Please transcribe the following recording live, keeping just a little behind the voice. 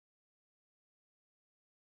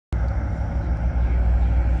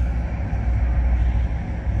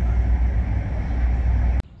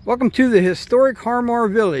Welcome to the historic Harmar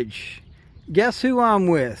village. Guess who I'm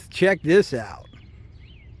with? Check this out.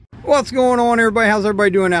 What's going on, everybody? How's everybody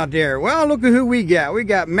doing out there? Well, look at who we got. We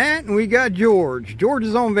got Matt and we got George. George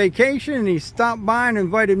is on vacation and he stopped by and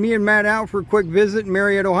invited me and Matt out for a quick visit in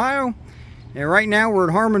Marietta, Ohio. And right now we're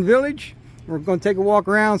at Harmar Village. We're going to take a walk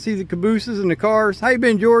around, see the cabooses and the cars. How you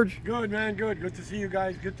been, George? Good, man, good. Good to see you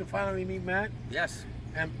guys. Good to finally meet Matt. Yes.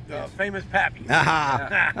 And the famous Pappy.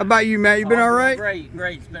 How about you, Matt? You been all right? Great,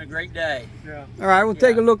 great. It's been a great day. Yeah. All right, we'll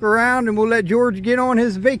take a look around and we'll let George get on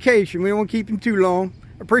his vacation. We won't keep him too long.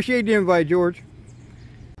 Appreciate the invite, George.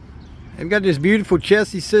 They've got this beautiful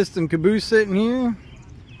chassis system caboose sitting here.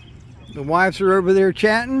 The wives are over there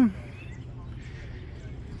chatting.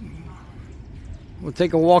 We'll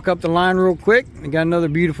take a walk up the line real quick. They got another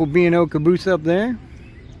beautiful B&O caboose up there.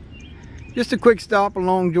 Just a quick stop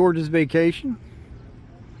along George's vacation.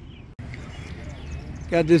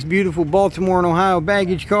 Got this beautiful Baltimore and Ohio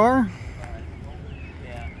baggage car.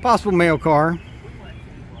 Possible mail car.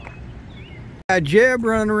 Got Jebb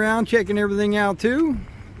running around checking everything out too.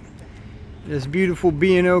 This beautiful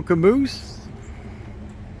B&O caboose.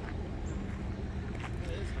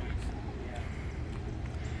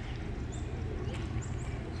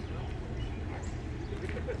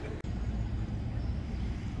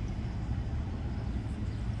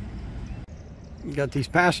 You got these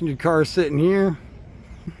passenger cars sitting here.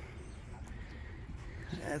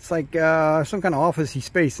 It's like some kind of office-y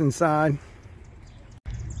space inside.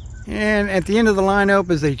 And at the end of the lineup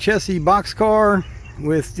is a chassis boxcar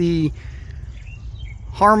with the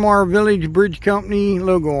Harmar Village Bridge Company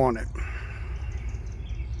logo on it.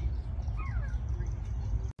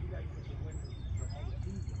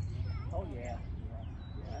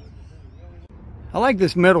 I like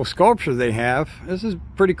this metal sculpture they have. This is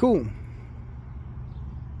pretty cool.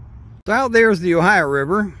 So out there is the Ohio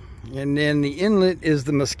River, and then the inlet is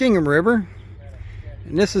the Muskingum River,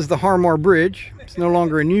 and this is the Harmar Bridge. It's no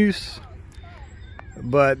longer in use,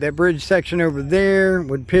 but that bridge section over there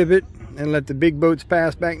would pivot and let the big boats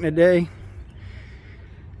pass back in the day,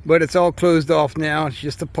 but it's all closed off now. It's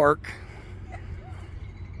just a park. What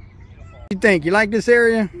do you think? You like this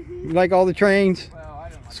area? You like all the trains?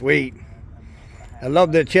 Sweet. I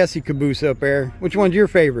love that chassis caboose up there. Which one's your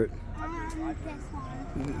favorite?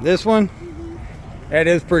 This one? That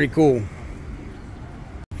is pretty cool.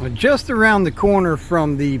 Well, just around the corner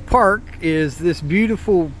from the park is this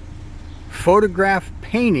beautiful photograph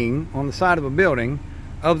painting on the side of a building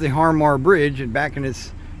of the Harmar Bridge back in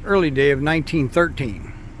its early day of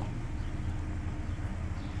 1913.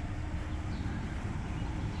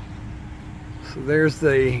 So there's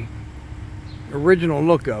the original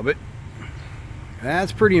look of it.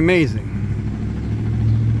 That's pretty amazing.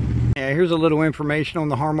 Yeah, here's a little information on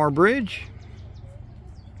the Harmar Bridge.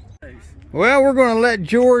 Well, we're going to let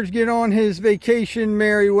George get on his vacation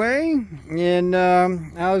merry way. And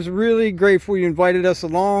I was really grateful you invited us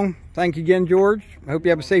along. Thank you again, George. I hope you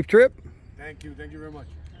have a safe trip. Thank you. Thank you very much.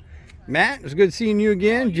 Matt, it's good seeing you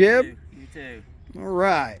again. Jebb. You too. All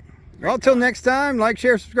right. Well, until next time, like,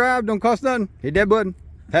 share, subscribe. Don't cost nothing. Hit that button.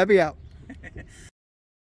 Happy out.